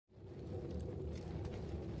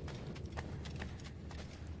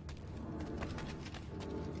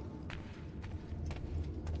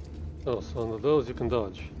Oh, so under those you can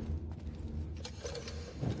dodge.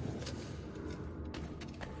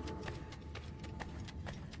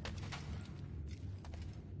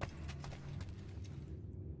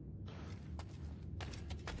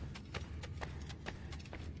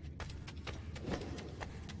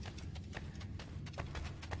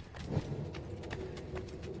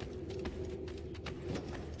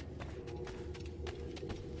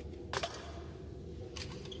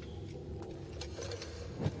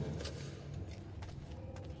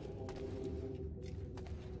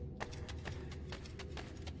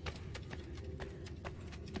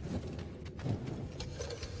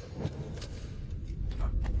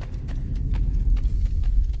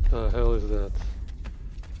 The hell is that?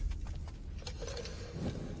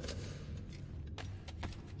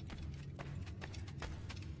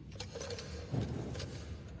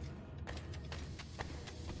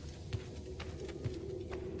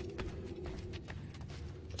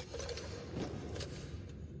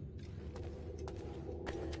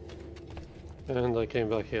 And I came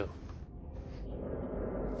back here.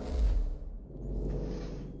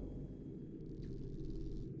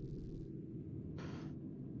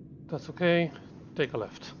 That's okay. Take a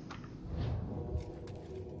left.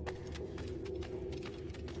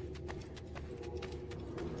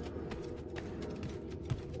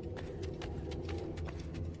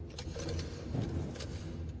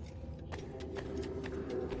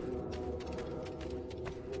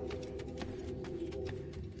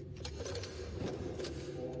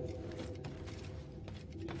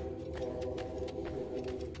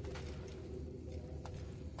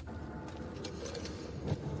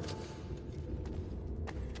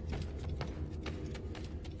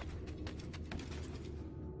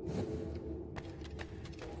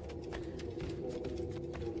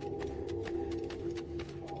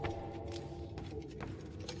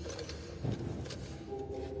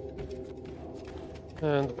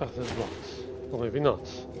 And the path is blocked. Or maybe not.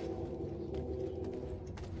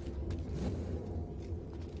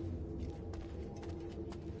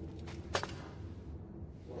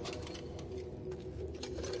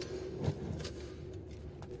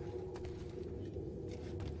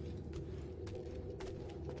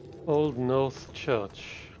 Old North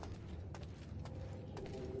Church.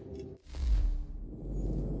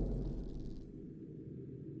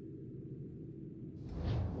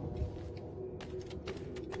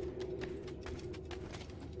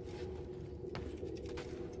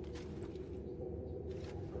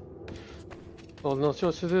 Old North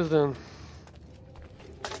Church it is then.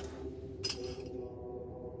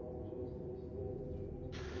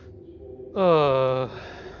 Uh...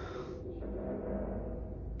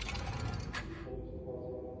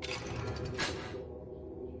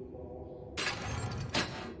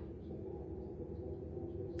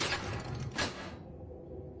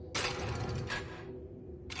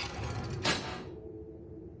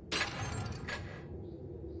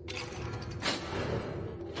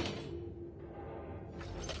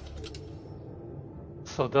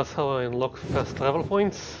 So that's how I unlock fast travel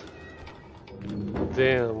points?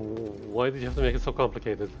 Damn, why did you have to make it so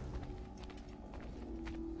complicated?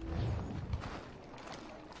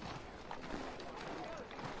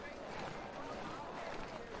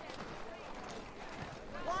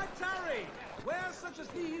 Why tarry? Wares such as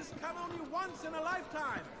these come only once in a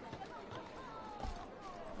lifetime.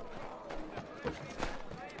 And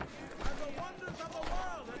the wonders of the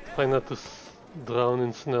world are Try not to drown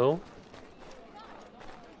in snow.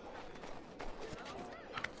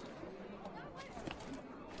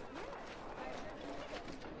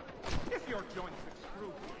 If your joints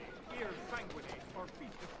extrude, ears sanguinate, or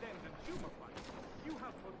feet distend and tumefy, you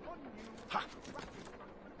have but one new practice.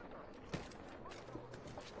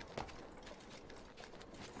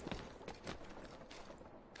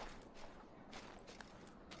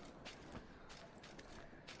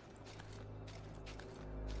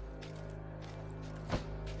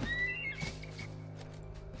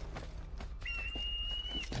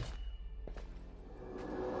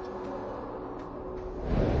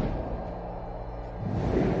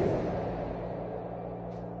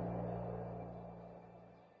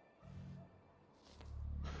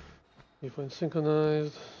 If I'm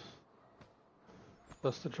synchronized,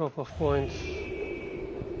 that's the drop-off point.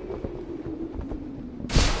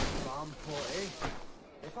 Farm port, eh?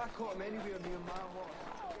 If I caught him anywhere near my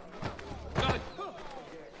horse.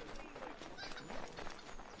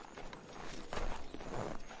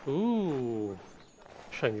 Ooh,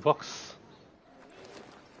 shiny box.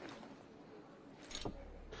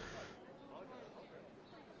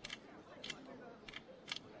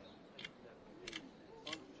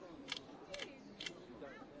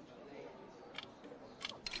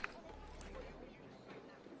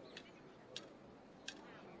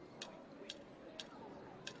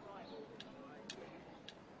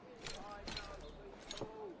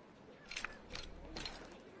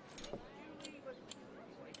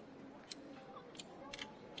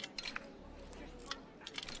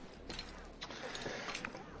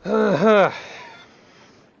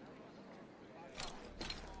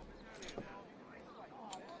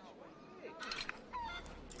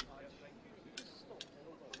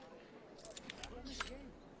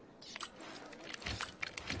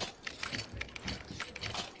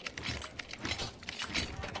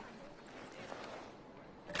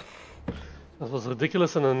 That was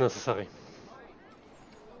ridiculous and unnecessary.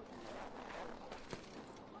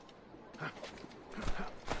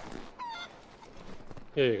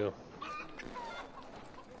 Here you go.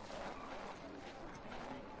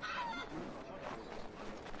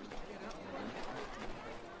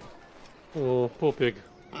 Oh, poor pig.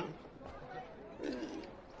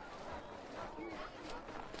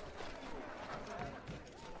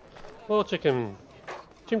 Oh, chicken.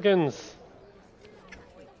 Chimkins.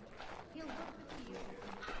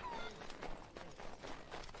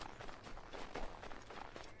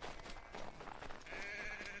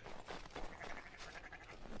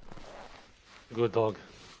 Good dog.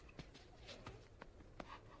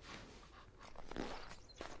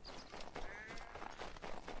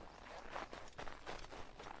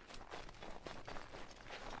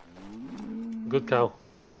 Good cow.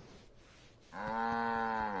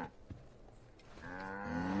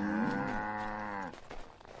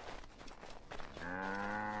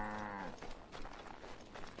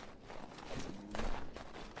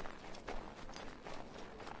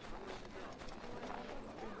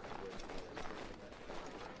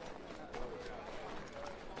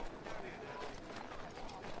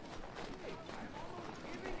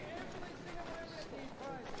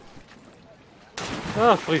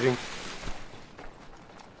 Ah, freezing.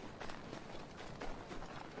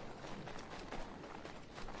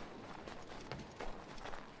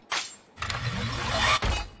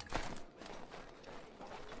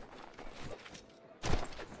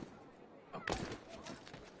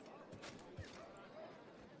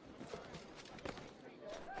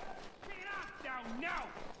 Now!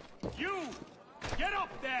 You! Get up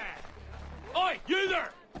there! Oi, you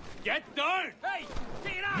there! Get down! Hey!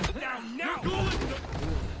 Get up down now!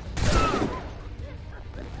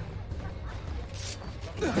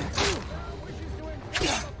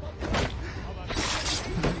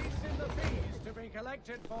 To be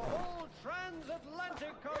collected for all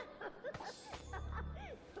transatlantic.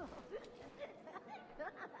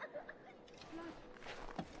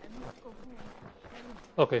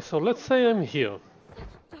 Okay, so let's say I'm here.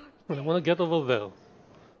 I want to get over there.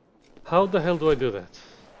 How the hell do I do that?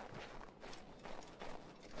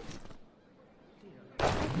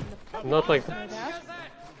 Not like that.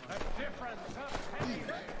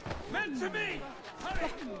 Men to me!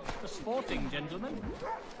 The sporting gentleman.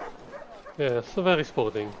 Yeah, so very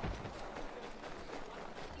sporting.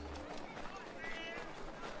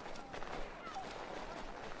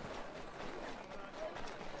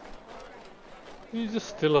 You just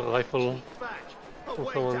steal a rifle from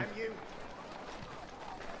someone.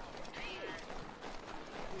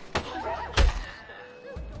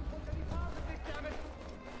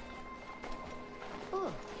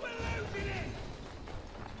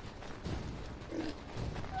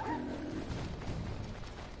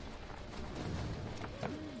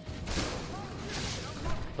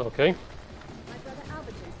 Okay. My brother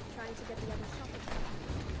Albertus is trying to get the other shopping.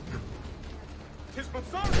 Tis but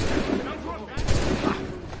sorry! That's what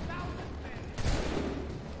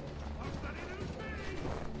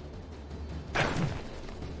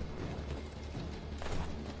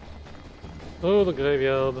Oh, the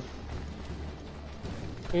graveyard.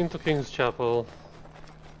 Into King's Chapel.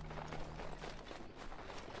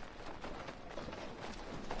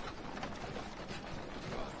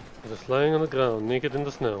 Just lying on the ground, naked in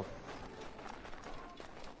the snow.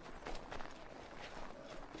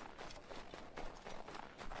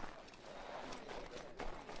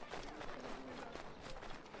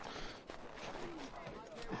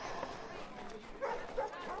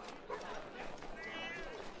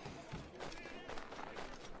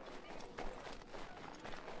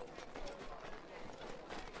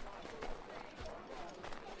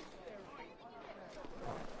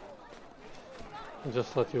 I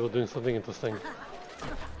just thought you were doing something interesting.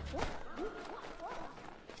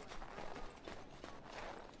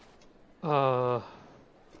 I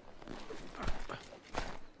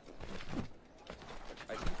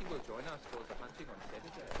think he will join us for the hunting on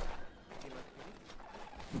Saturday. He must be.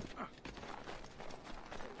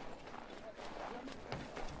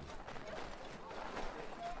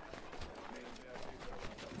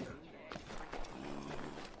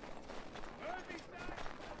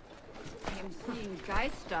 I am seeing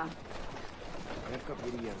Geister.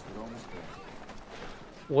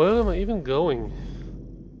 Where am I even going?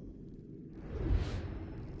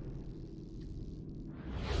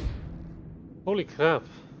 Holy crap,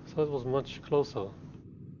 that was much closer.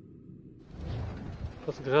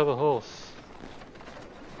 Let's grab a horse.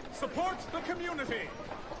 Support the community!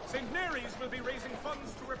 St. Mary's will be raising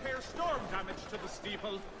funds to repair storm damage to the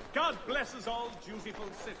steeple. God blesses all dutiful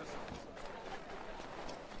citizens.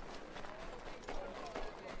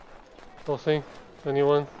 Nothing?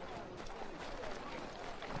 Anyone?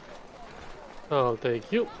 I'll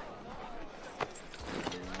take you.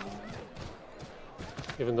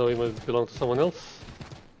 Even though he might belong to someone else.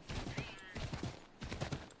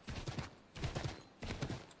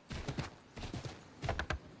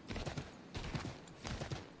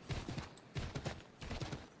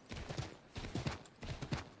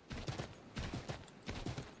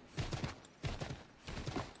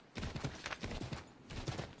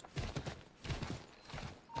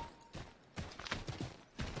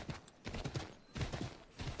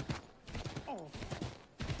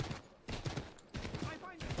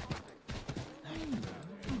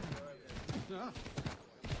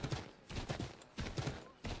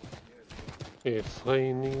 It's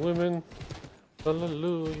raining women.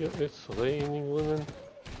 Hallelujah, it's raining women.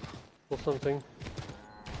 Or something.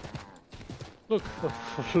 Look, a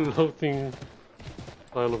floating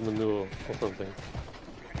pile of manure or something.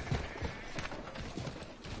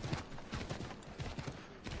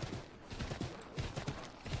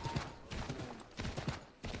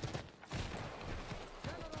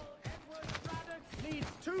 Needs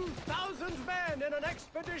 2,000 men in an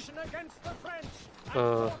expedition against the French.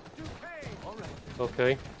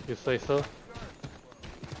 Okay, you say so.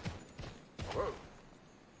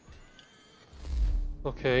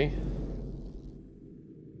 Okay.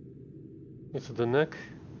 It's the neck.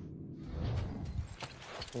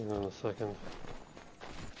 Hang on a second.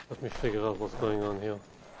 Let me figure out what's going on here.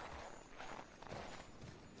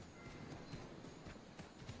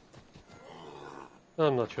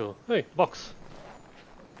 I'm not sure. Hey, box!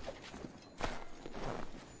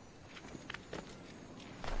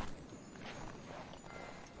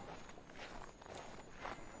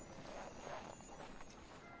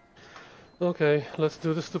 Okay, let's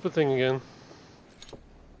do the stupid thing again.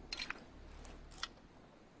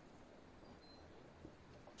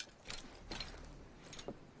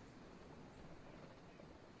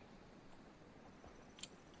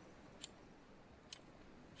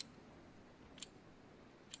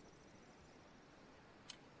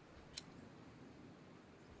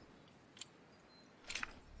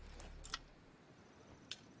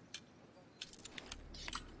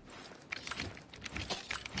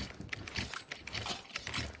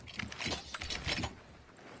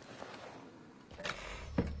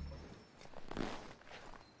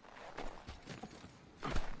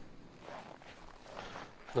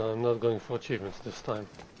 No, I'm not going for achievements this time.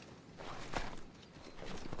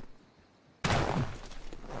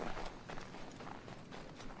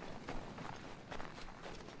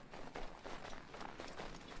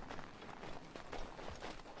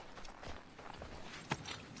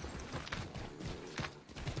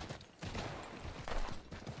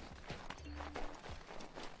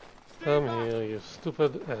 Come here, you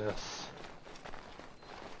stupid ass.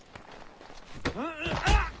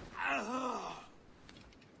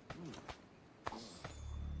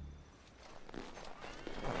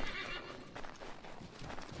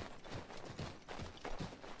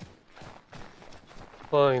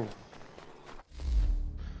 Fine.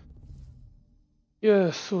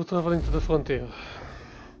 Yes, we're traveling to the frontier.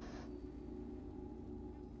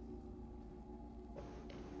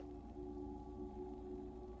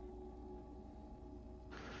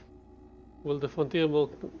 Will the frontier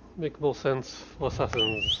make more sense for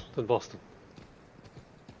assassins than Boston?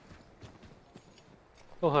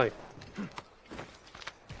 Oh, hi.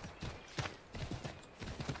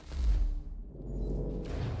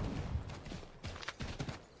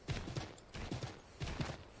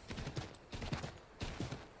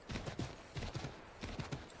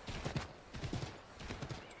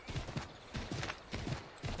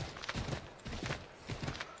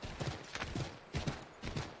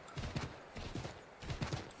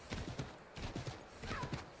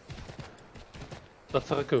 That's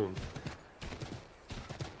a raccoon.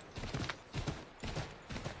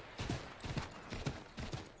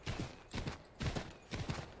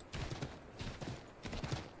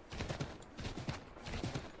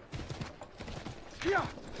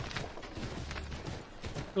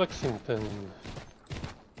 Lexington.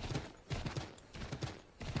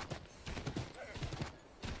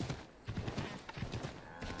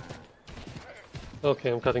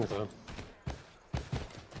 Okay, I'm cutting through.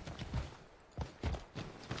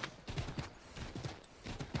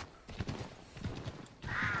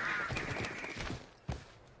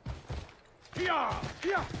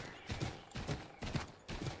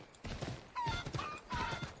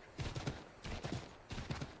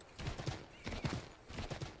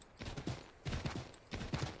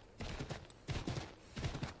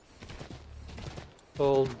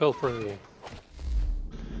 Old Belfry.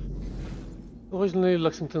 Originally,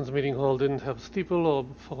 Lexington's meeting hall didn't have a steeple or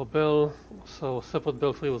for a bell, so a separate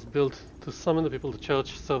belfry was built to summon the people to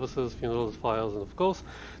church services, funerals, fires, and of course,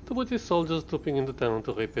 the British soldiers trooping into town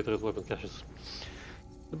to raid Patriot weapon caches.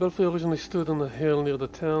 The belfry originally stood on a hill near the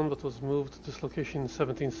town, but was moved to this location in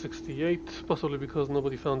 1768, possibly because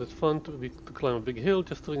nobody found it fun to climb a big hill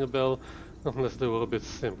just to ring a bell, unless they were a bit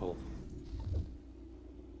simple.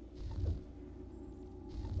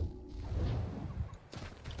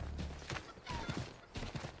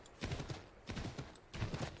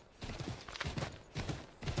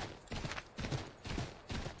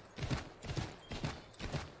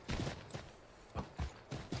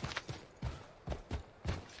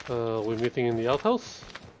 We're meeting in the outhouse.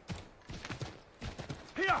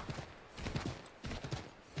 Here!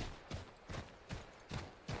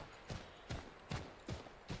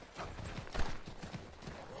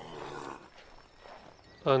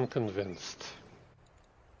 Unconvinced.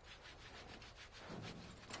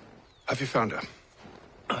 Have you found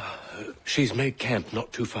her? She's made camp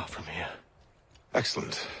not too far from here.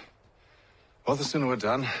 Excellent. Well, the sooner we're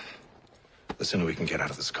done, the sooner we can get out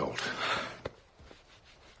of this cold.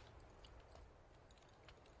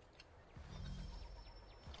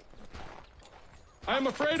 I'm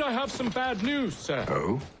afraid I have some bad news, sir.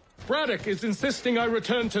 Oh? Braddock is insisting I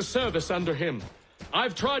return to service under him.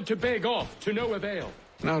 I've tried to beg off, to no avail.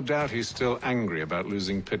 No doubt he's still angry about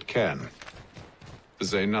losing Pitcairn. To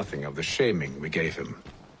say nothing of the shaming we gave him.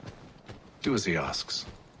 Do as he asks.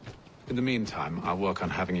 In the meantime, I'll work on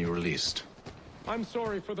having you released. I'm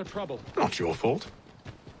sorry for the trouble. Not your fault.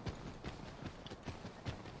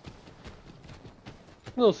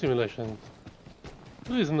 No simulation.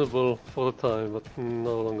 Reasonable for the time, but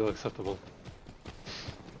no longer acceptable.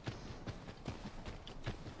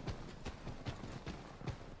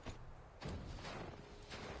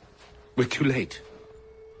 We're too late.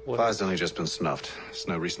 What? Fire's only just been snuffed.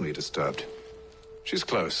 Snow recently disturbed. She's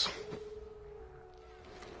close.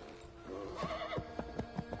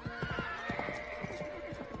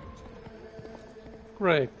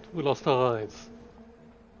 Great, we lost our eyes.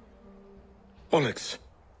 Onyx.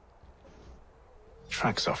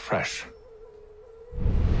 Tracks are fresh.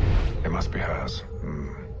 They must be hers.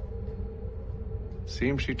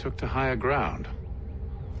 Seems she took to higher ground.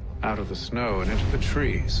 Out of the snow and into the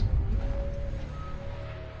trees.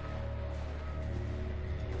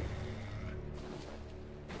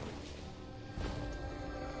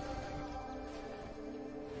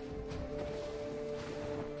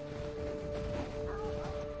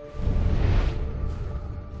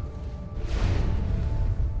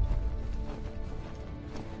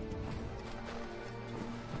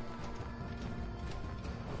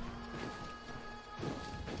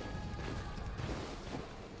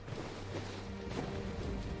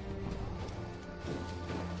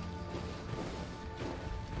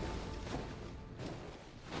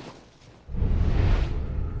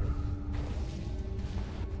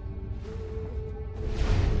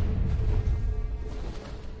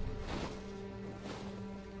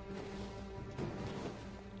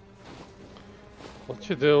 What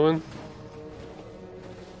you doing?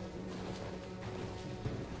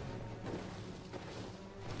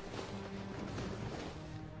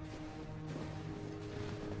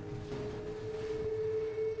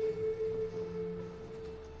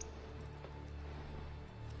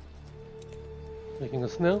 Making a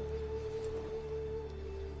snail?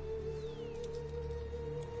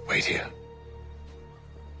 Wait here.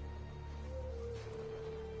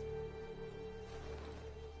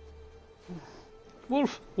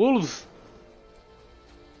 Wolf! Wolves!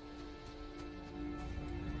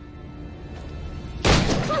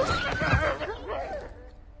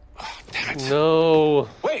 Damn it. No!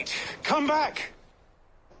 Wait! Come back!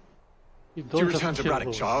 You You don't return have to to kill Braddock,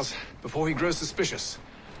 wolves. Charles, before he grows suspicious.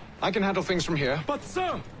 I can handle things from here. But,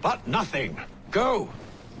 sir! But nothing. Go!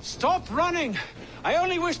 Stop running! I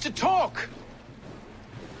only wish to talk!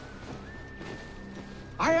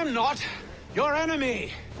 I am not your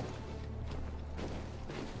enemy!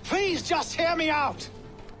 Please just hear me out!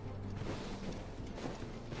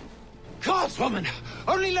 Gods, woman!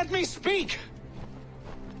 Only let me speak!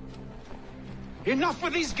 Enough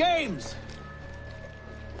with these games!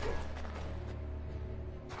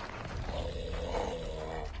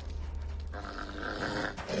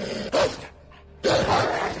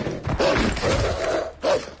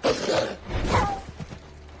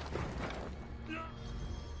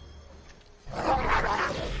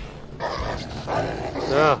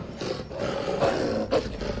 Ah.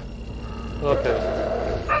 Okay.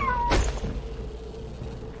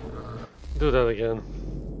 Do that again.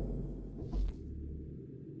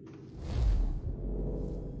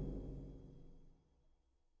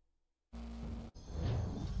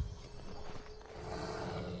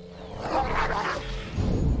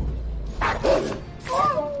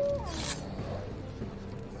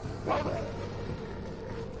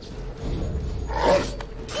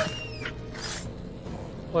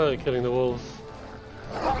 Why are you killing the wolves?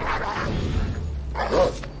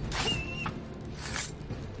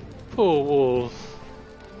 Poor wolves.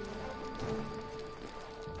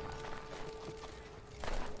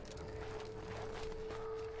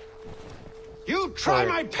 You try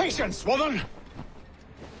my patience, woman!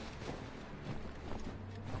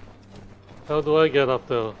 How do I get up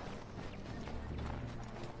there?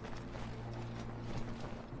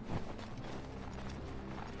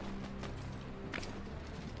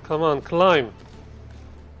 Come on, climb!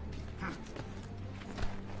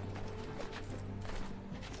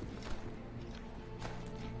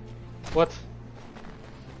 What?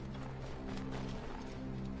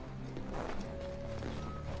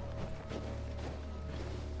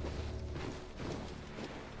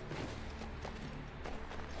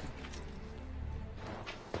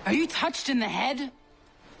 Are you touched in the head?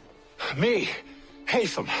 Me,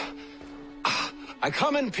 Hatham. I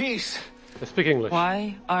come in peace. I speak English.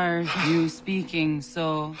 Why are you speaking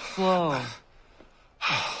so slow?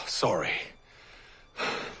 Sorry.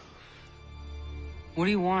 What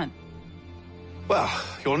do you want? Well,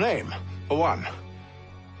 your name, for one.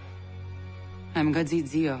 I'm Gadzit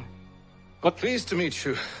Zio. Pleased to meet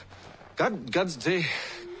you. Gadzde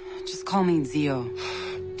Just call me Zio.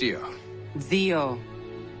 Dio. Zio.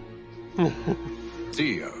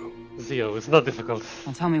 Dio. Zio, it's not difficult.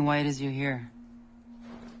 Now tell me why it is you're here.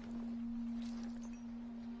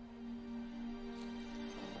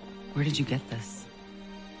 Where did you get this?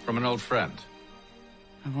 From an old friend.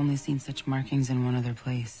 I've only seen such markings in one other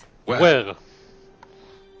place. Where?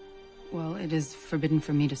 Well, it is forbidden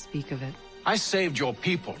for me to speak of it. I saved your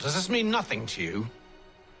people. Does this mean nothing to you?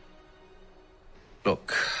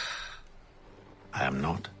 Look, I am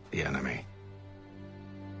not the enemy.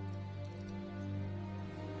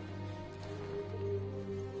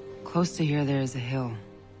 Close to here there is a hill.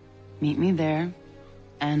 Meet me there,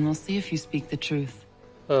 and we'll see if you speak the truth.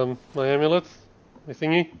 My amulet? My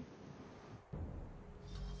thingy?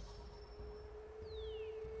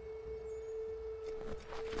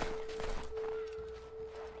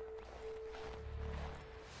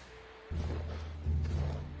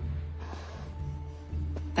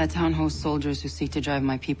 That town hosts soldiers who seek to drive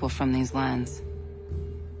my people from these lands.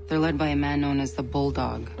 They're led by a man known as the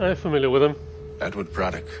Bulldog. I'm familiar with him. Edward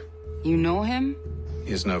Braddock. You know him?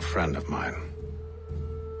 He is no friend of mine.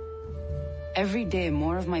 Every day,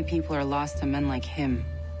 more of my people are lost to men like him.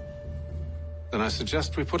 Then I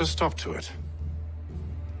suggest we put a stop to it.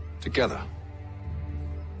 Together.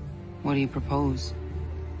 What do you propose?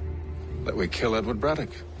 That we kill Edward Braddock.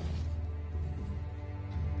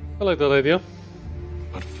 I like that idea.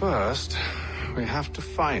 But first, we have to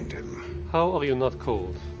find him. How are you not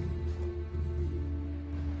cold?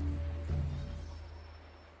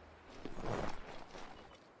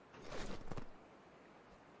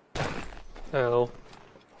 Ow.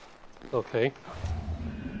 Okay.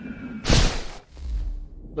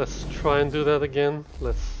 Let's try and do that again.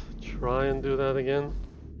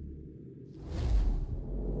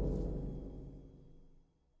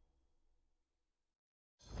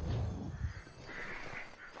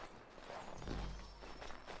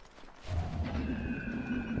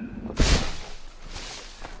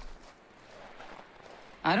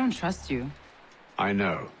 I don't trust you. I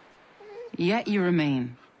know. Yet you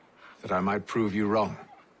remain. That I might prove you wrong.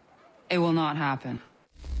 It will not happen.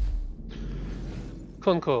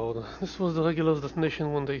 Concord. This was the regulars'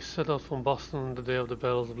 destination when they set out from Boston on the day of the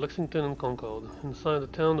battles of Lexington and Concord. Inside the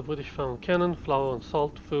town, the British found cannon, flour and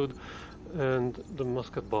salt, food, and the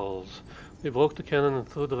musket balls. They broke the cannon and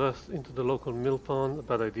threw the rest into the local mill pond. A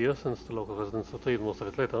bad idea, since the local residents retrieved most of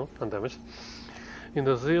it later, undamaged. In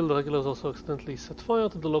their zeal, the regulars also accidentally set fire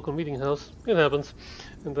to the local meeting house, it happens,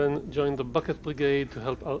 and then joined the bucket brigade to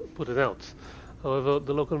help put it out. However,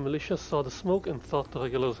 the local militia saw the smoke and thought the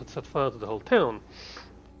regulars had set fire to the whole town.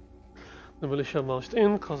 The militia marched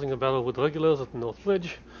in, causing a battle with regulars at the North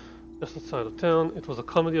Bridge, just outside of town. It was a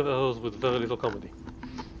comedy of errors with very little comedy.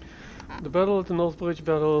 The battle at the North Bridge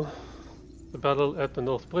battle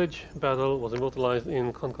was immortalized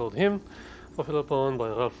in Concord Hymn, popular upon by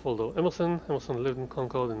Ralph Waldo Emerson. Emerson lived in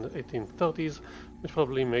Concord in the 1830s, which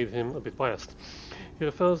probably made him a bit biased. He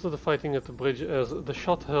refers to the fighting at the bridge as the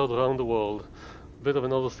shot heard round the world. A bit of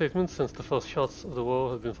an overstatement, since the first shots of the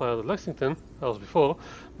war had been fired at Lexington, hours before.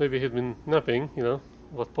 Maybe he'd been napping, you know,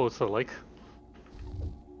 what poets are like.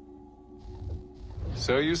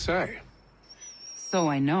 So you say. So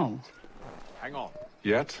I know. Hang on.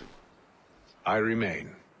 Yet, I remain.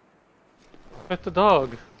 Pet the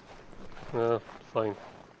dog. Fine.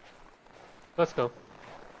 Let's go.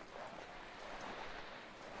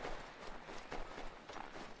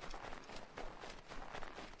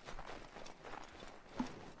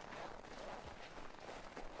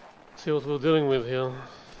 Let's see what we're dealing with here.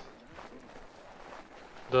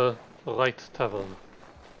 The Right Tavern.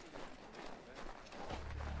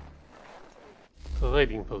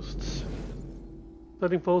 Trading posts.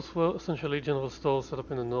 Trading posts were essentially general stores set up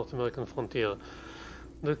in the North American frontier.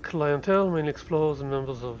 The clientele, mainly explorers and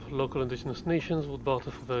members of local indigenous nations, would barter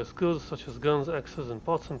for various goods such as guns, axes, and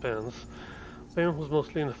pots and pans. Payment was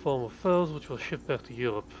mostly in the form of furs, which were shipped back to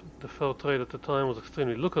Europe. The fur trade at the time was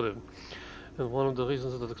extremely lucrative, and one of the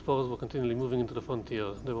reasons that explorers were continually moving into the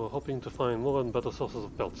frontier. They were hoping to find more and better sources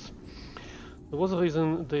of pelts. There was a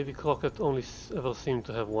reason Davy Crockett only ever seemed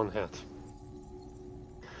to have one hat.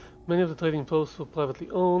 Many of the trading posts were privately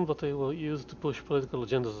owned, but they were used to push political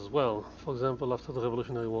agendas as well. For example, after the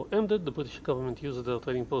Revolutionary War ended, the British government used their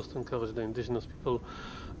trading posts to encourage the indigenous people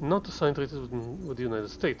not to sign treaties with the United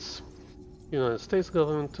States. The United States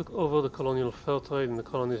government took over the colonial fur trade in the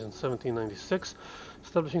colonies in 1796,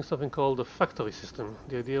 establishing something called the factory system.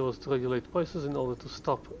 The idea was to regulate prices in order to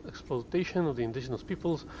stop exploitation of the indigenous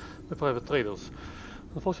peoples by private traders.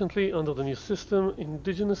 Unfortunately, under the new system,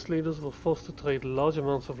 indigenous leaders were forced to trade large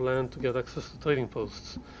amounts of land to get access to trading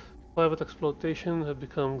posts. Private exploitation had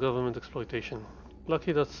become government exploitation.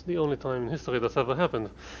 Lucky that's the only time in history that's ever happened,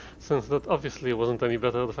 since that obviously wasn't any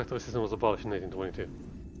better. The factory system was abolished in 1822.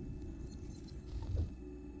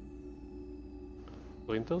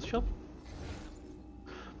 Printer's shop?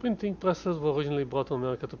 Printing presses were originally brought to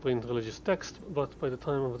America to print religious text, but by the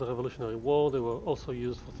time of the Revolutionary War they were also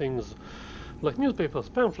used for things like newspapers,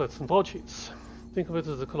 pamphlets, and broadsheets. Think of it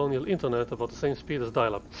as the colonial internet, about the same speed as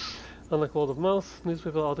dial-up. Unlike word of mouth,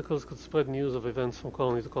 newspaper articles could spread news of events from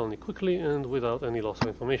colony to colony quickly and without any loss of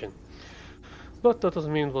information. But that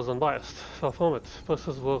doesn't mean it was unbiased. Far from it.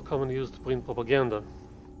 Presses were commonly used to print propaganda.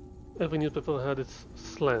 Every newspaper had its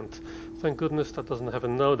slant. Thank goodness that doesn't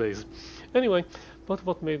happen nowadays. Anyway, but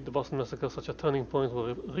what made the Boston Massacre such a turning point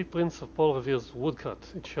were reprints of Paul Revere's Woodcut.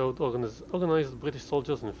 It showed organized British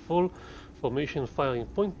soldiers in full formation firing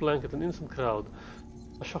point blank at an innocent crowd.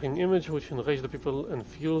 A shocking image which enraged the people and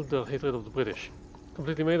fueled their hatred of the British.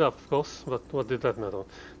 Completely made up, of course, but what did that matter?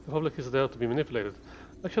 The public is there to be manipulated.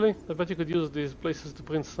 Actually, I bet you could use these places to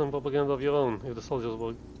print some propaganda of your own. If the soldiers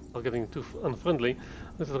are getting too unfriendly,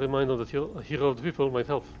 a little reminder that you're a hero of the people might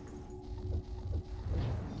help.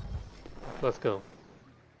 Let's go.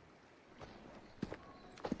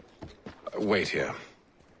 Wait here.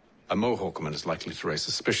 A Mohawkman is likely to raise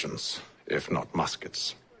suspicions, if not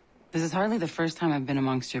muskets. This is hardly the first time I've been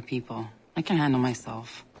amongst your people. I can handle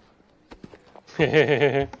myself.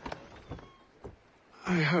 I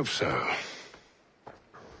hope so.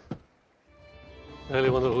 I really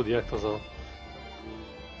wonder who the actors are.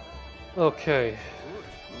 Okay.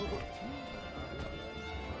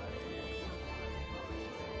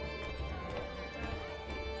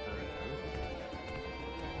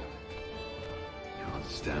 Can't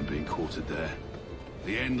stand being quartered there.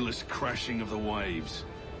 The endless crashing of the waves,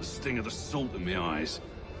 the sting of the salt in my eyes,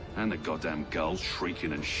 and the goddamn gulls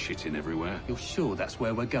shrieking and shitting everywhere. You're sure that's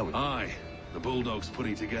where we're going? Aye. The Bulldog's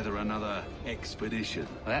putting together another expedition.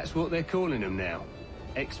 That's what they're calling them now.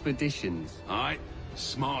 Expeditions. Aye.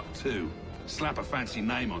 Smart too. Slap a fancy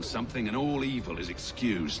name on something and all evil is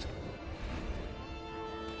excused.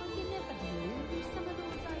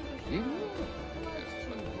 Good.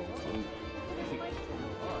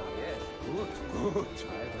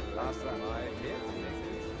 Last time I hit,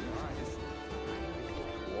 nice.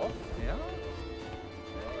 What? Yeah?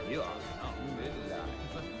 You are not really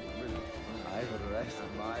I've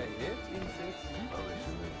rested my hit in this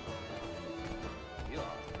situation. You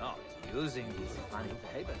are not using these funny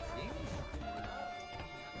paper things.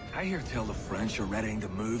 I hear tell the French are readying to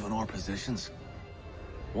move on our positions.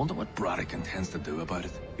 Wonder what Braddock intends to do about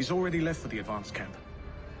it. He's already left for the advance camp.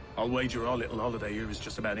 I'll wager our little holiday here is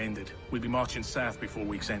just about ended. We'll be marching south before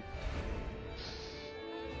week's end.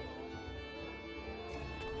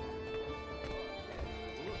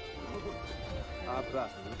 Papa,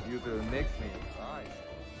 you will make me nice.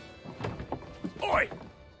 Oi!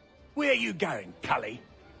 Where you going, Cully?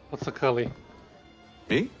 What's a cully?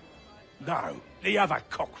 Me? No, the other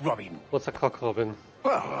cock robin. What's a cock robin?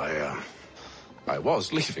 Well, I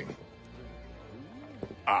was leaving.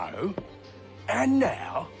 Oh? And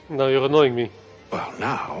now? No, you're annoying me. Well,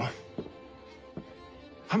 now...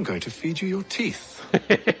 I'm going to feed you your teeth.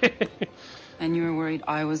 And you were worried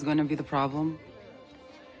I was going to be the problem?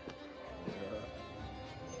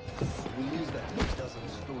 We use that doesn't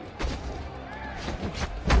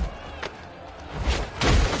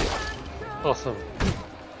Awesome.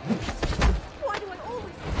 Why do I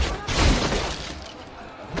always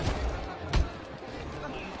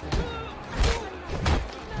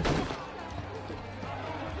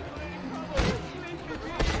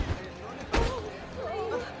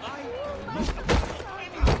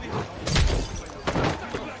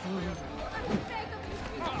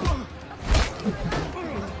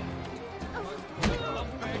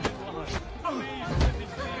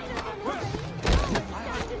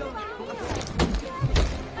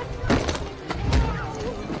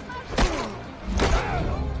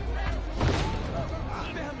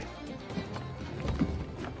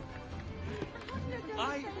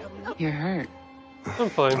I'm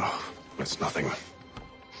fine. Oh, it's nothing.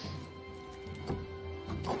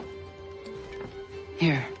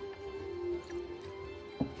 Here.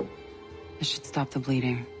 This should stop the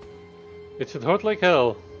bleeding. It should hurt like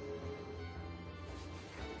hell.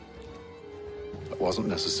 That wasn't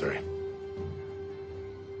necessary.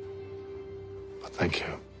 But thank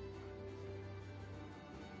you.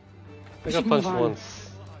 I got punched once.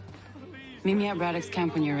 Meet me at Braddock's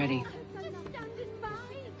camp when you're ready.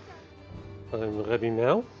 I'm ready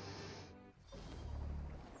now.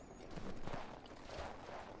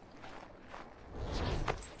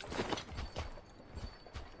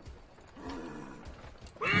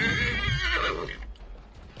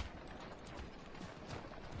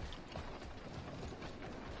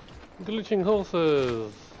 Glitching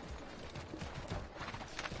horses.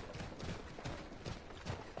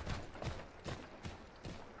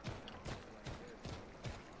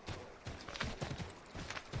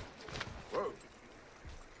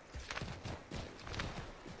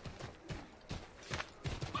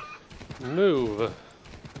 Move.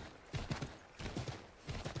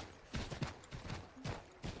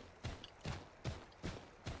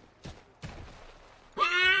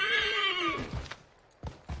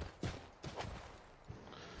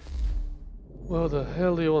 Where the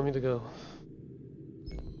hell do you want me to go?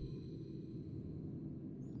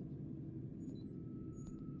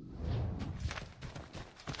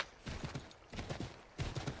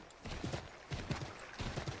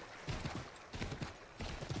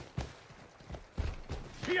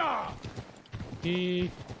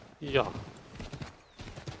 Yeah.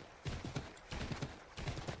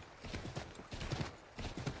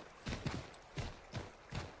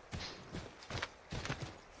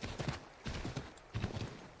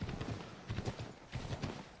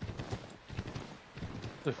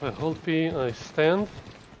 If I hold P, I stand.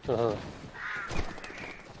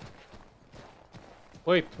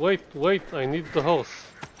 Wait, I need the horse.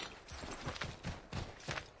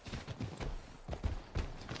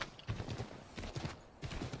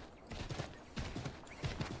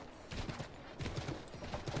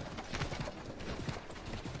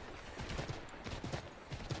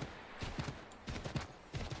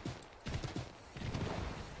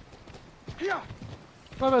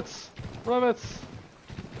 Rabbits! Rabbits!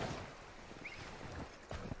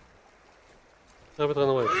 Rabbit run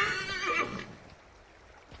away.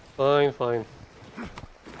 Fine, fine.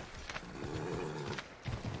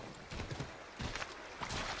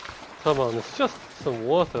 Come on, it's just some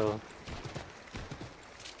water.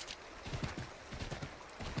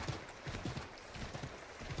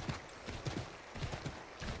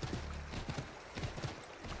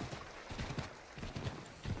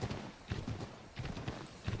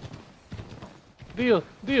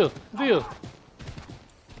 Deer!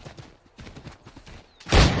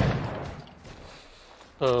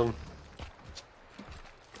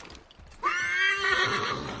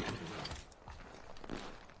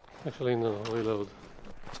 Actually, no, reload.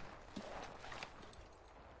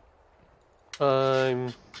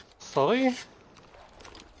 I'm sorry?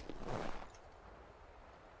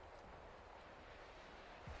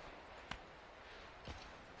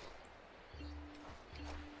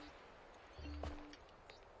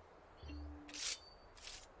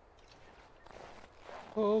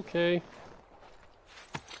 Okay.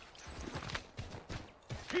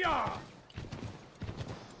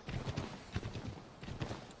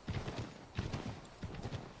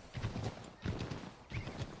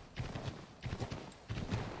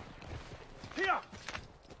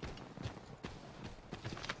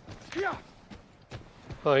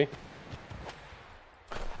 Hi.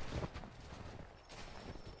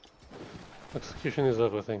 Execution is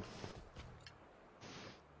everything.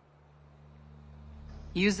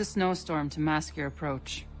 Use the snowstorm to mask your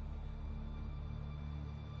approach.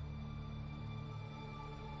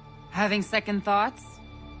 Having second thoughts?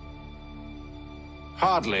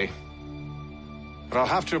 Hardly. But I'll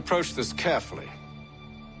have to approach this carefully.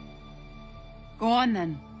 Go on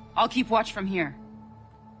then. I'll keep watch from here.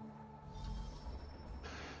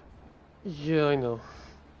 Yeah, I know.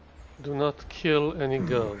 Do not kill any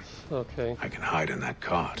girls. Okay. I can hide in that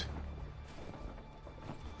cart.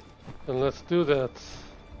 Then let's do that.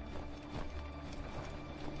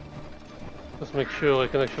 Let's make sure I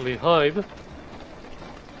can actually hide.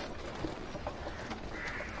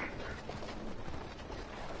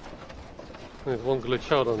 And it won't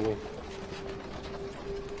glitch out on me.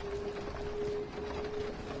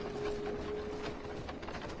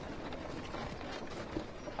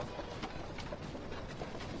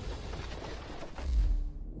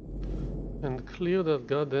 And clear that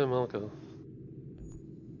goddamn alcohol.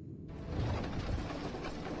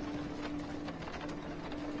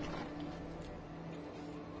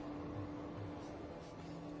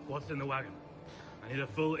 What's in the wagon? I need a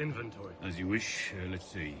full inventory. As you wish. Let's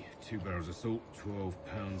see. 2 barrels of salt, 12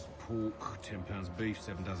 pounds pork, 10 pounds beef,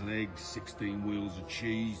 7 dozen eggs, 16 wheels of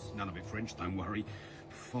cheese. None of it French, don't worry.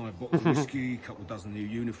 5 bottles of whiskey, a couple dozen new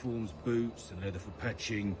uniforms, boots, and leather for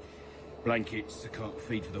patching, blankets, a cart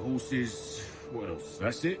feed for the horses. What else?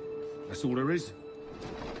 That's it. That's all there is.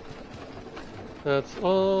 That's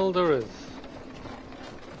all there is.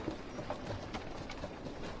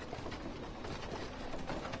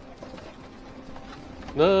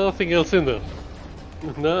 Nothing else in there.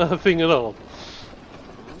 Nothing at all.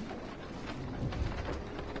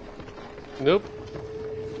 Nope.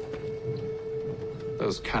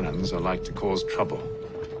 Those cannons are like to cause trouble.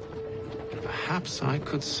 Perhaps I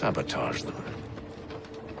could sabotage them.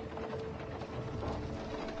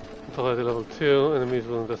 Authority level 2, enemies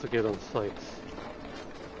will investigate on site.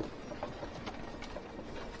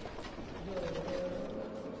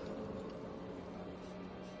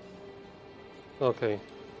 Okay.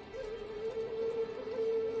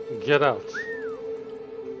 Get out.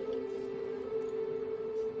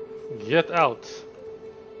 Get out.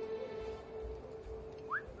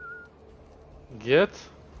 Get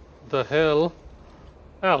the hell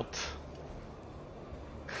out.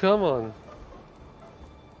 Come on.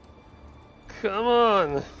 Come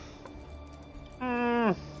on.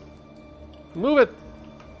 Move it.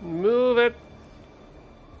 Move it.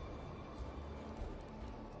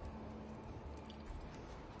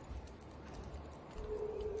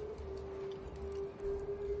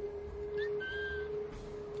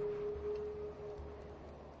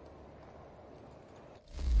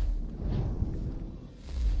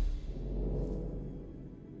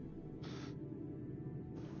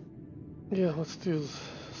 Yeah, let's do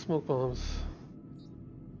smoke bombs.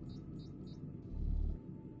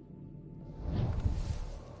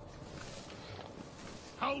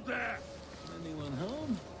 Hold there! Anyone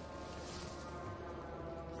home?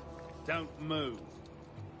 Don't move.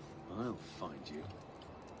 I'll find you.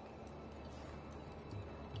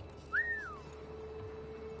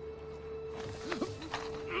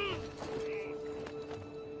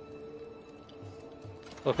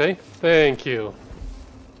 Okay, thank you.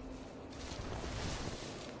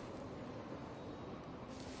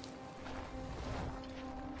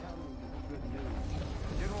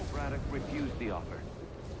 General Braddock refused the offer.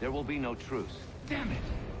 There will be no truce. Damn it!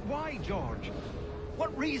 Why, George?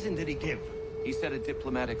 What reason did he give? He said a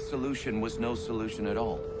diplomatic solution was no solution at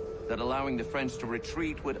all. That allowing the French to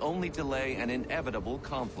retreat would only delay an inevitable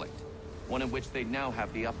conflict. One in which they'd now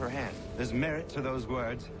have the upper hand. There's merit to those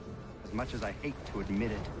words, as much as I hate to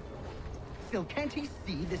admit it. Still, can't he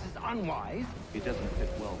see this is unwise? It doesn't fit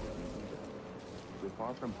well with me either. We're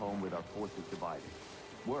far from home with our forces divided.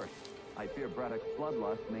 Worse, I fear Braddock's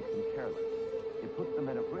bloodlust makes him careless. It puts the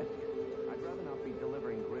men at risk. I'd rather not be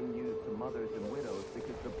delivering grim news to mothers and widows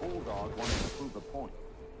because the bulldog wanted to prove a point.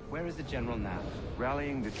 Where is the general now?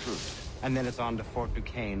 Rallying the troops. And then it's on to Fort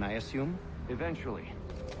Duquesne, I assume? Eventually.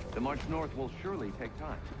 The march north will surely take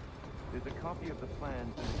time. There's a copy of the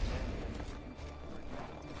plans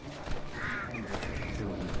in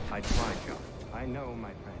I tried, John. I know,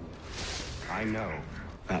 my friend. I know.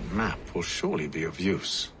 That map will surely be of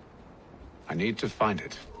use. I need to find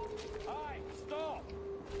it. Aye, stop!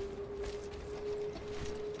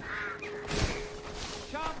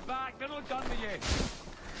 Come back, they're not done with you.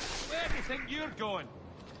 Where do you think you're going?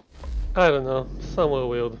 I don't know, somewhere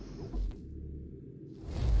weird.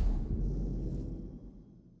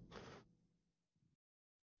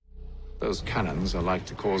 Those cannons are like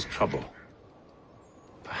to cause trouble.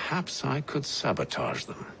 Perhaps I could sabotage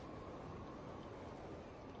them.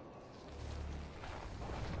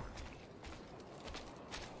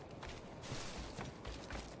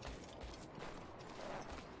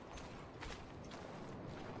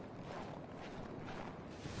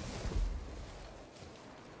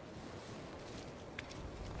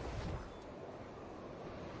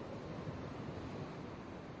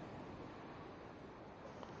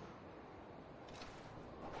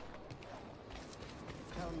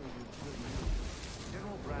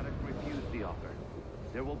 General Braddock refused the offer.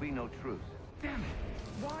 There will be no truce. Damn it!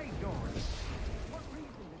 Why, George? What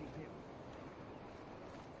reason did he give?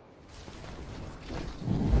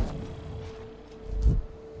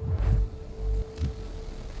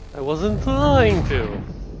 I wasn't trying to.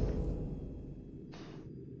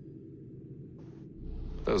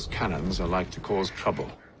 Those cannons are like to cause trouble.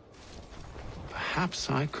 Perhaps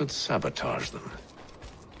I could sabotage them.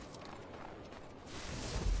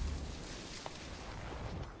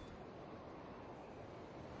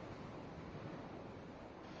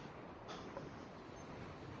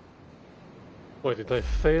 Wait, did I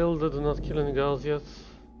fail the do not kill any guards yet?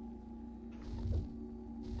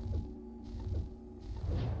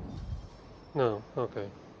 No, okay.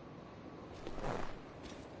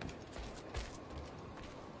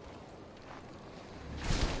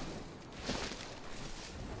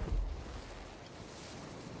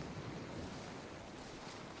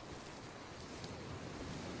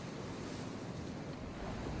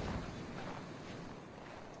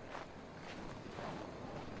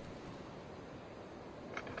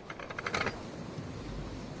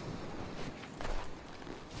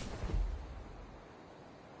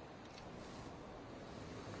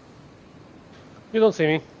 You don't see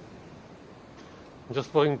me. I'm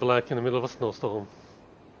just wearing black in the middle of a snowstorm.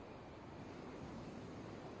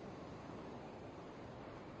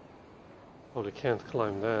 Probably can't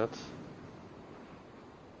climb that.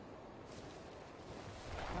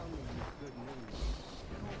 Tell me you good news.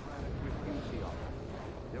 General Braddock refused the offer.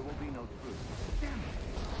 There will be no truce. Damn it!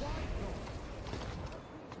 Why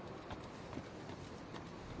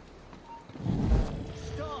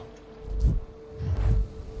Stop!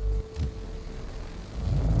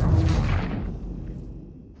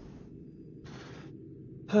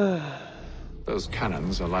 Those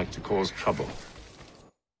cannons are like to cause trouble.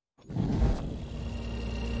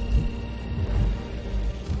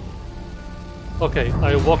 Okay,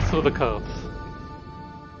 I walk through the carts.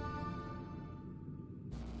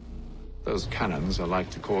 Those cannons are like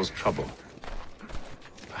to cause trouble.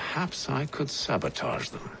 Perhaps I could sabotage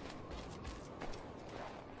them.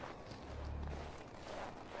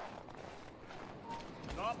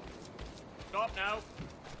 Stop! Stop now!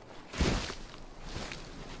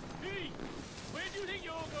 Hey! Where do you think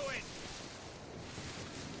you're going?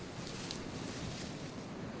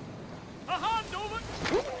 A hand over!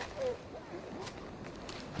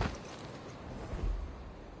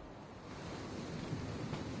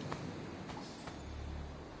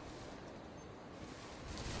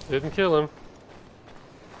 Didn't kill him.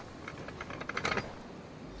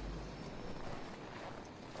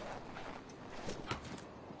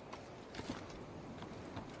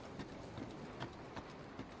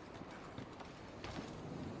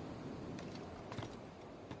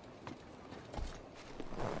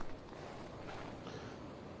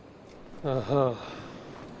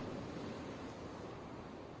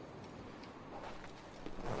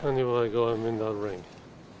 Anywhere I go, I'm in that ring.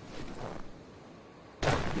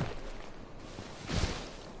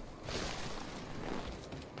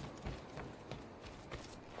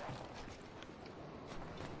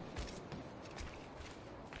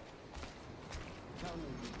 Tell me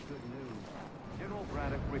you good news. General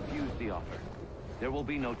Braddock refused the offer. There will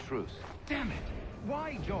be no truce. Damn it!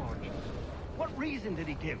 Why, George? What reason did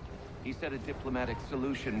he give? He said a diplomatic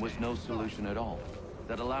solution was no solution at all.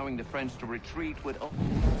 That allowing the French to retreat would...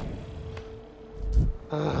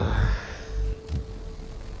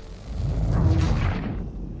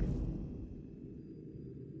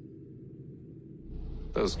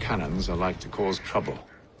 Those cannons are like to cause trouble.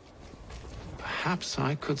 Perhaps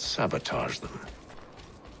I could sabotage them.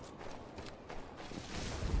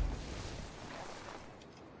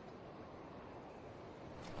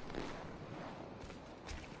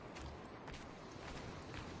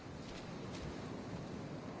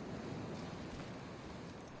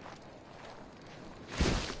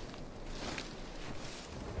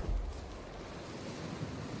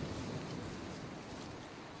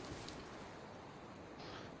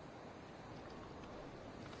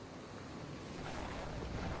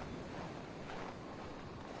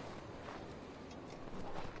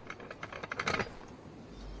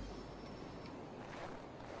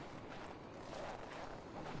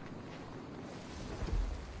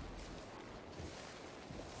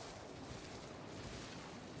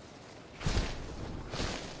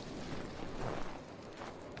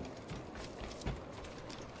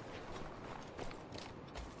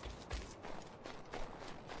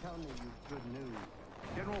 Tell me you good news.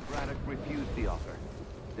 General Braddock refused the offer.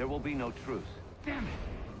 There will be no truce. Damn it!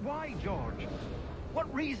 Why, George?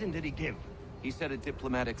 What reason did he give? He said a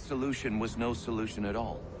diplomatic solution was no solution at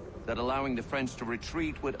all. That allowing the French to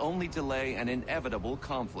retreat would only delay an inevitable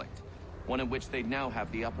conflict. One in which they'd now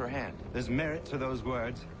have the upper hand. There's merit to those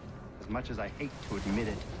words, as much as I hate to admit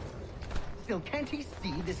it. Still, can't he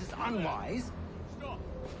see this is unwise? Stop!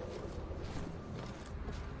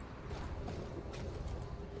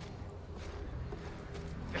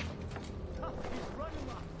 He's running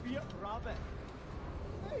like a fat rabbit.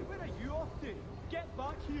 Hey, where are you off to? Get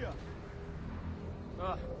back here!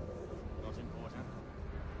 Not important.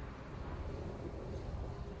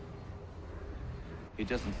 It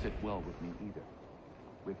doesn't sit well with me either.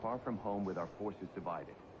 We're far from home with our forces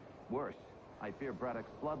divided. Worse, I fear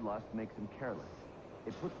Braddock's bloodlust makes him careless.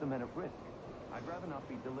 It puts the men at risk. I'd rather not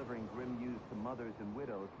be delivering grim news to mothers and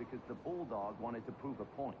widows because the bulldog wanted to prove a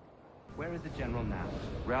point. Where is the general now?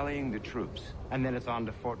 Rallying the troops. And then it's on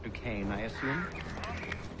to Fort Duquesne, I assume?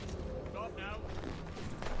 Stop now.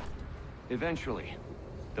 Eventually.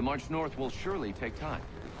 The march north will surely take time.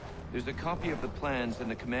 There's a copy of the plans in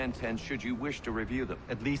the command tent should you wish to review them.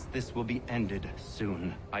 At least this will be ended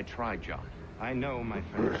soon. I tried, John. I know, my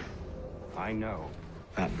friend. I know.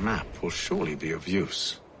 That map will surely be of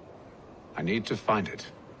use. I need to find it.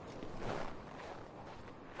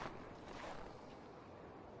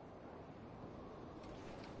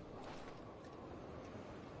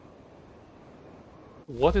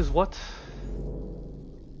 What is what?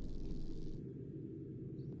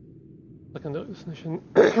 Secondary destination,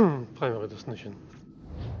 primary destination.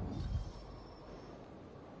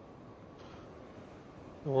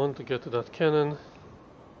 I want to get to that cannon.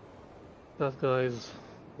 That guy's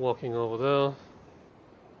walking over there.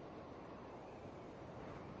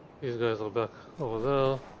 These guys are back over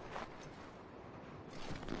there.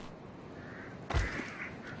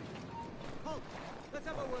 Halt! Let's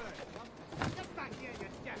have a word. Get back here, you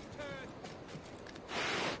deaf turd!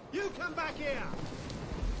 You come back here!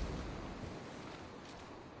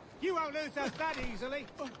 You won't lose us that easily.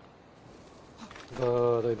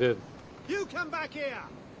 But I did. You come back here!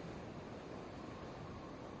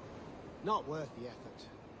 Not worth the effort.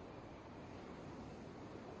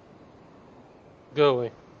 Go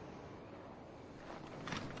away.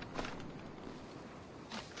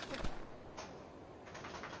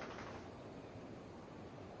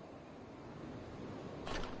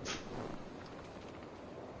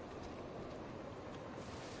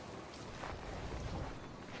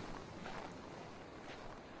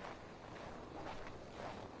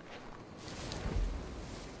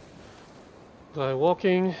 Guy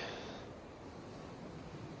walking.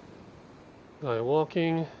 Guy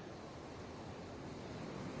walking.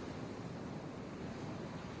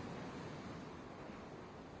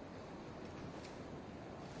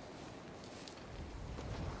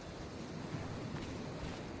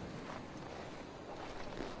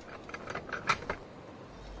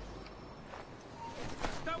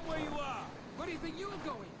 Stop where you are! Where do you think you're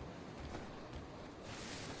going?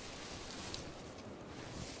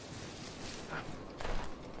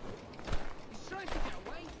 He's trying to get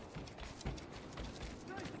away. He's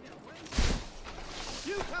trying to get away.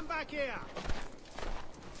 You come back here!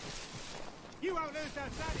 You won't lose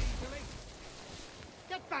us that easily.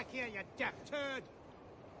 Get back here, you deaf turd!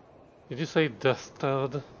 Did you say death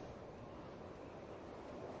turd?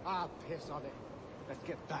 Ah, piss on it. Let's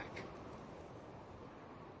get back.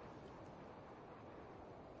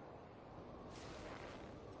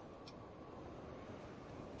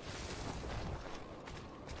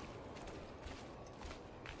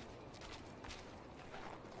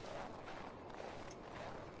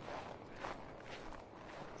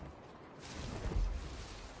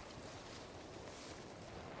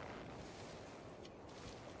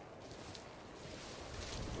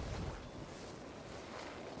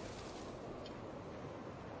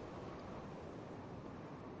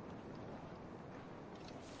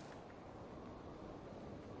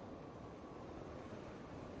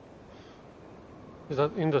 Is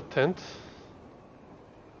that in the tent?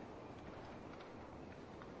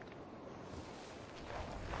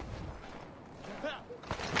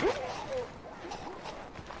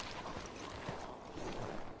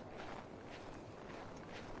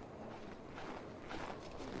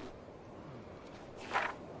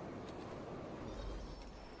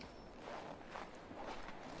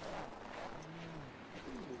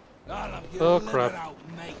 Oh crap.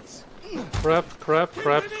 Crap, crap,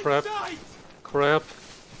 crap, crap. Crap.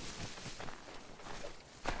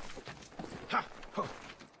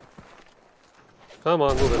 Come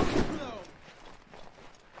on, move it.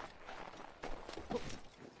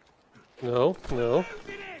 No, no.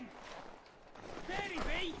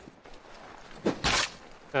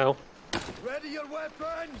 Ow. Ready your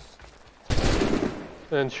weapons!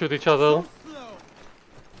 And shoot each other.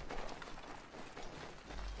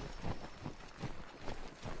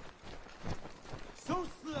 So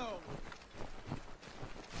slow!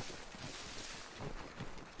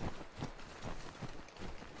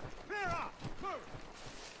 Clear up! Move!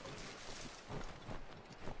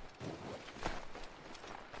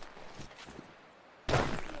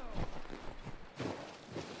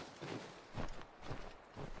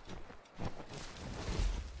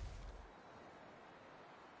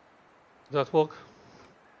 Does that work?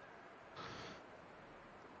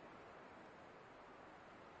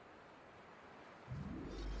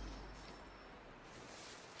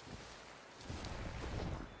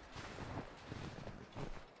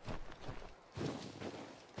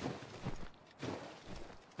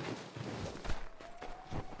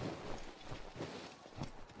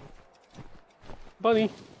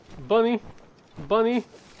 Bunny! Bunny! Bunny!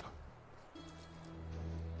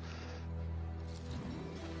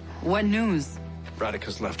 What news? Braddock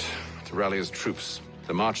has left to rally his troops.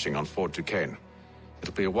 They're marching on Fort Duquesne.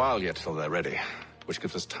 It'll be a while yet till they're ready, which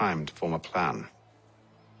gives us time to form a plan.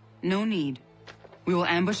 No need. We will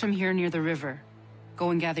ambush him here near the river.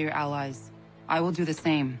 Go and gather your allies. I will do the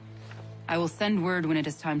same. I will send word when it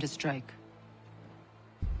is time to strike.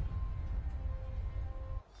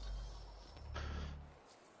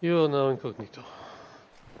 You are now incognito.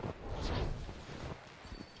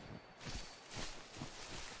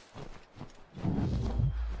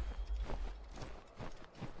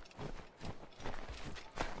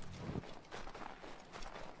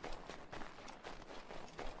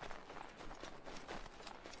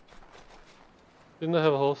 Didn't I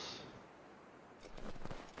have a horse?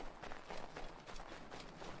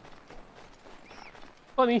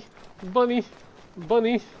 Bunny! Bunny!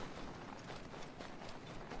 Bunny!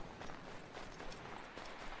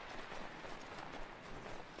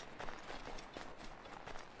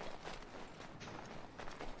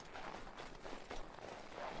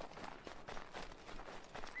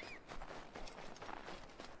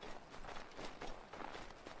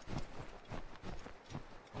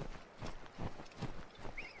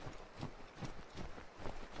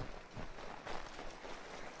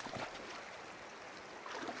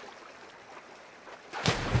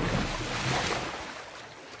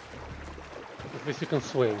 At least you can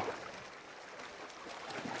swing.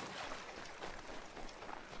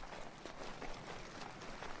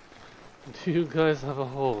 Do you guys have a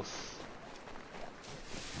horse?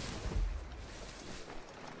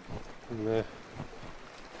 Nah.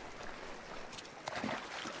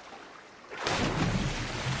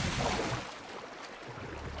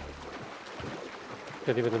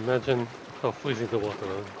 Can't even imagine how freezing the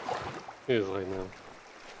water is right now.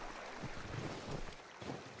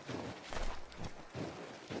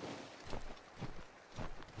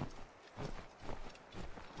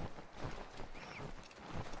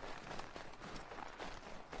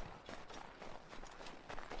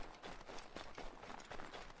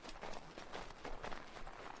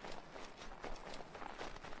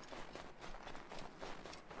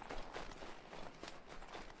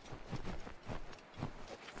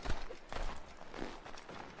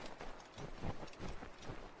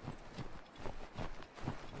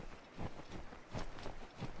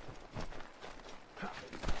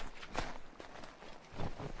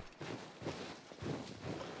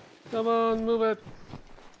 Come on, move it.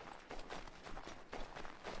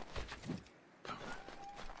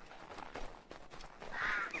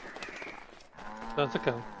 That's a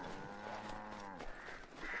cow.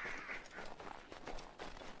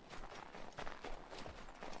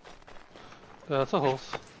 That's a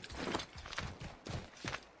horse.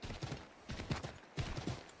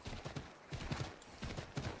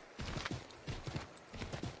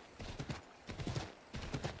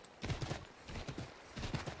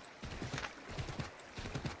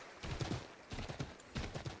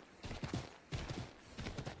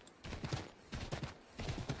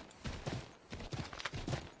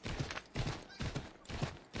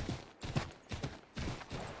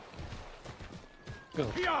 Go.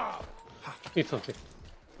 Eat something.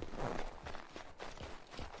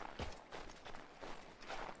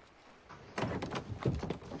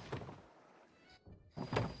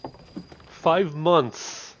 Five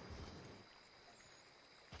months.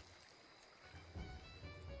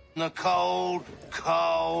 The cold,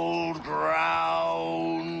 cold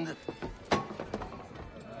ground.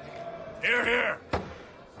 Here, here.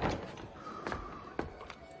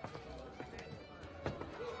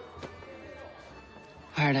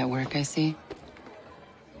 Hard at work, I see.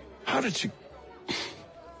 How did you...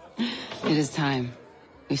 It is time.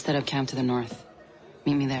 We've set up camp to the north.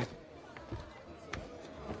 Meet me there.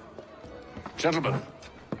 Gentlemen,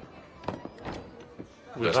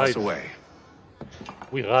 We let us ride. away.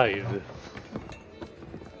 We ride.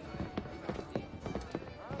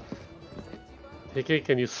 Hickey,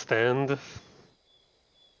 can you stand?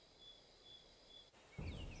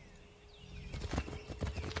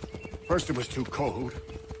 First it was too cold.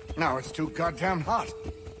 Now it's too goddamn hot.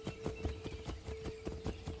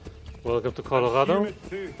 Welcome to Colorado. Humid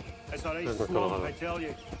too. It's a There's nice no swamp, Colorado. I tell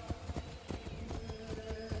you.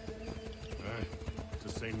 To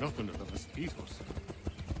say nothing of the mosquitoes.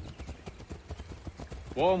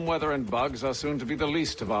 Warm weather and bugs are soon to be the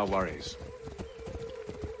least of our worries.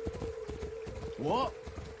 What?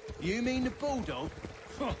 You mean the bulldog?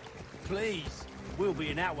 Huh, please. We'll be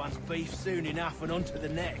in that one's beef soon enough and on to the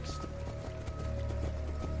next.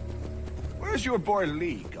 Where's your boy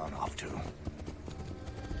Lee gone off to?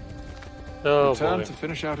 Oh, returned boy. to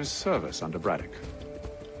finish out his service under Braddock.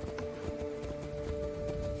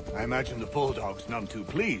 I imagine the Bulldog's none too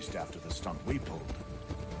pleased after the stunt we pulled.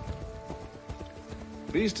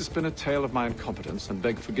 Pleased to spin a tale of my incompetence and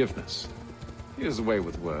beg forgiveness. He has a way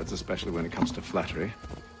with words, especially when it comes to flattery.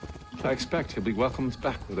 I expect he'll be welcomed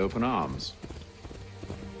back with open arms.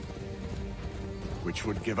 Which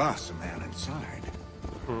would give us a man inside.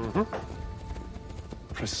 Mm-hmm.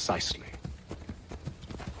 Precisely.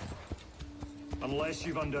 Unless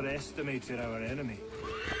you've underestimated our enemy.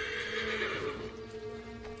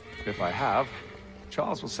 If I have,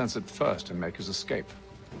 Charles will sense it first and make his escape.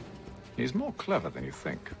 He's more clever than you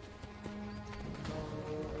think.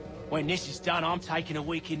 When this is done, I'm taking a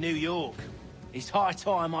week in New York. It's high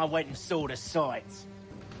time I went and saw the sights.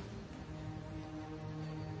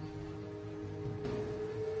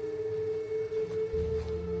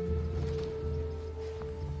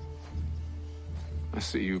 I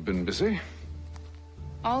see you've been busy.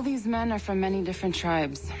 All these men are from many different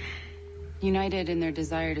tribes, united in their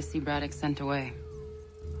desire to see Braddock sent away.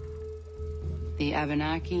 The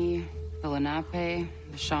Abenaki, the Lenape,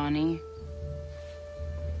 the Shawnee.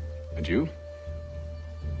 And you?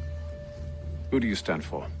 Who do you stand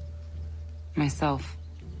for? Myself.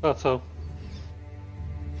 That's so.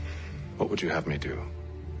 What would you have me do?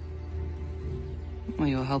 Will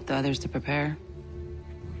you help the others to prepare?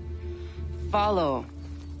 Follow.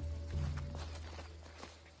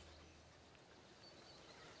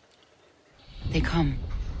 They come.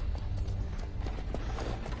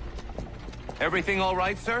 Everything all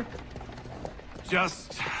right, sir?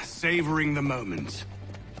 Just savoring the moment.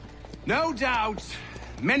 No doubt,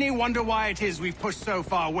 many wonder why it is we've pushed so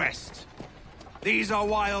far west. These are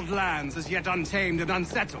wild lands, as yet untamed and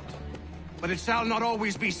unsettled. But it shall not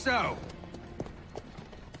always be so.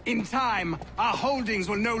 In time, our holdings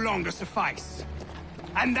will no longer suffice.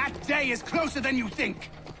 And that day is closer than you think.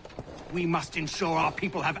 We must ensure our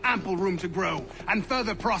people have ample room to grow and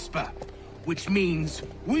further prosper. Which means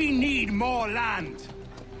we need more land.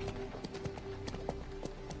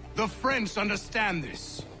 The French understand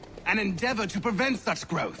this, and endeavor to prevent such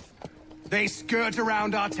growth. They skirt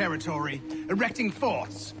around our territory, erecting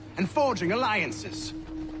forts and forging alliances,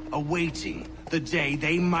 awaiting the day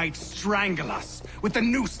they might strangle us with the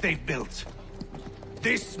noose they've built.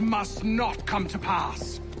 This must not come to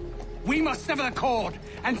pass. We must sever the cord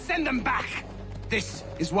and send them back. This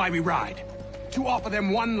is why we ride, to offer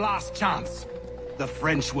them one last chance. The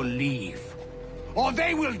French will leave, or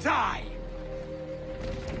they will die.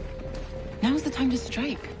 Now's the time to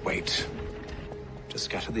strike. Wait. To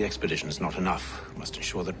scatter the expedition is not enough. We must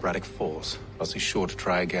ensure that Braddock falls, else he's sure to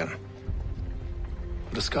try again.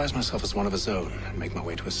 I'll disguise myself as one of his own and make my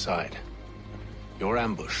way to his side. Your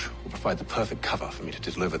ambush will provide the perfect cover for me to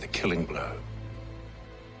deliver the killing blow.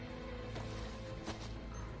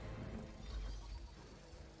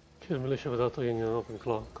 Kill militia without triggering an open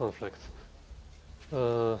conflict.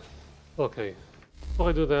 Okay. Before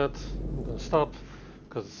I do that, I'm gonna stop,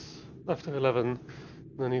 because after 11,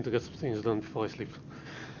 I need to get some things done before I sleep.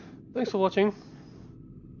 Thanks for watching.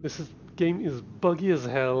 Game is buggy as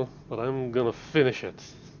hell, but I'm gonna finish it.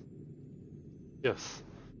 Yes.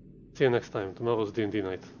 See you next time. Tomorrow's D&D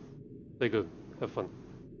night. Stay good. Have fun.